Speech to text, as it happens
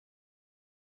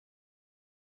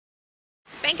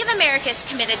Bank of America is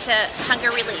committed to hunger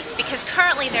relief because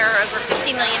currently there are over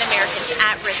 50 million Americans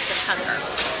at risk of hunger.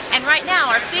 And right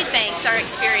now our food banks are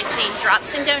experiencing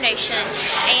drops in donation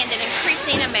and an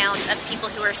increasing amount of people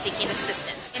who are seeking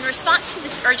assistance. In response to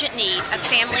this urgent need of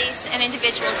families and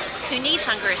individuals who need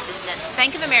hunger assistance,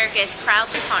 Bank of America is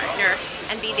proud to partner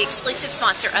and be the exclusive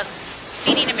sponsor of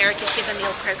Feeding America's Give a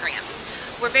Meal program.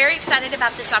 We're very excited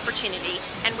about this opportunity,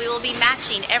 and we will be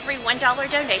matching every $1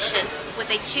 donation with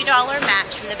a $2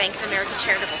 match from the Bank of America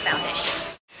Charitable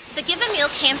Foundation. The Give a Meal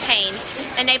campaign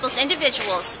enables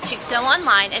individuals to go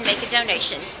online and make a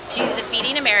donation to the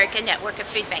Feeding America network of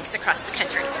food banks across the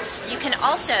country. You can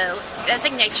also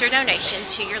designate your donation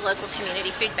to your local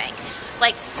community food bank,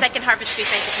 like Second Harvest Food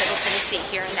Bank of Middle Tennessee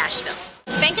here in Nashville.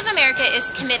 Bank of America is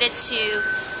committed to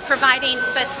providing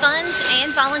both funds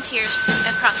and volunteers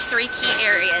across 3 key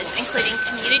areas, including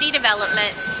community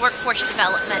development, workforce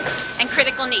development, and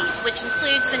critical needs, which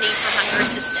includes the need for hunger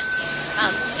assistance.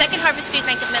 Second Harvest Food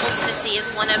Bank of Middle Tennessee is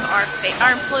one of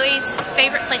our employees'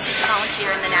 favorite places to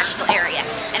volunteer in the Nashville area.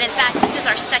 And in fact, this is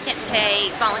our second day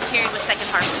volunteering with Second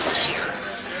Harvest this year.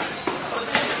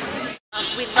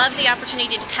 We love the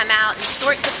opportunity to come out and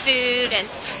sort the food and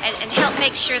help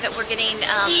make sure that we're getting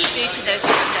food to those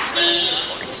who are desperately in need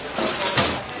for it.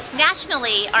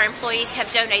 Nationally, our employees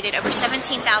have donated over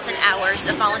 17,000 hours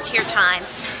of volunteer time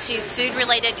to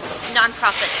food-related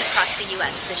nonprofits across the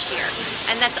U.S. this year.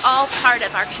 And that's all part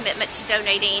of our commitment to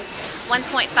donating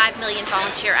 1.5 million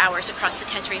volunteer hours across the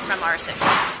country from our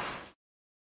associates.